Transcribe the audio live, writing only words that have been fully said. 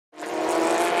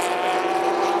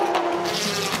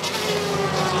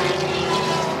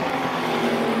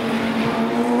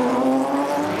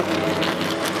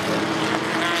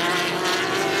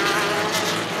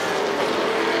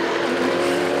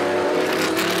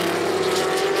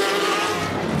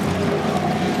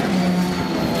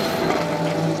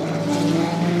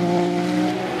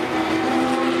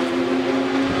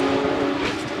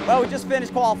Well, we just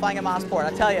finished qualifying at Mosport. I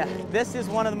tell you, this is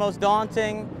one of the most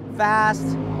daunting, fast,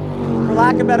 for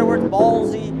lack of better words,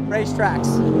 ballsy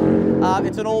racetracks.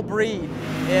 It's an old breed.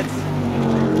 It's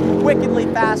wickedly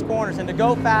fast corners, and to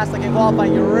go fast like in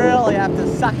qualifying, you really have to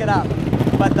suck it up.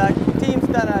 But the team's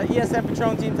done ESM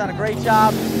Patrón team's done a great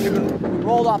job. We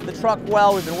rolled off the truck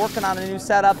well. We've been working on a new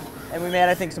setup, and we made,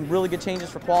 I think, some really good changes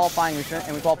for qualifying,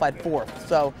 and we qualified 4th.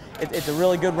 So it's a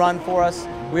really good run for us.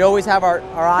 We always have our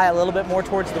eye a little bit more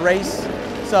towards the race,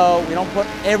 so we don't put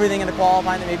everything into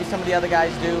qualifying that maybe some of the other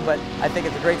guys do, but I think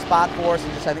it's a great spot for us,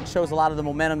 and just I think shows a lot of the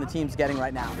momentum the team's getting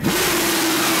right now.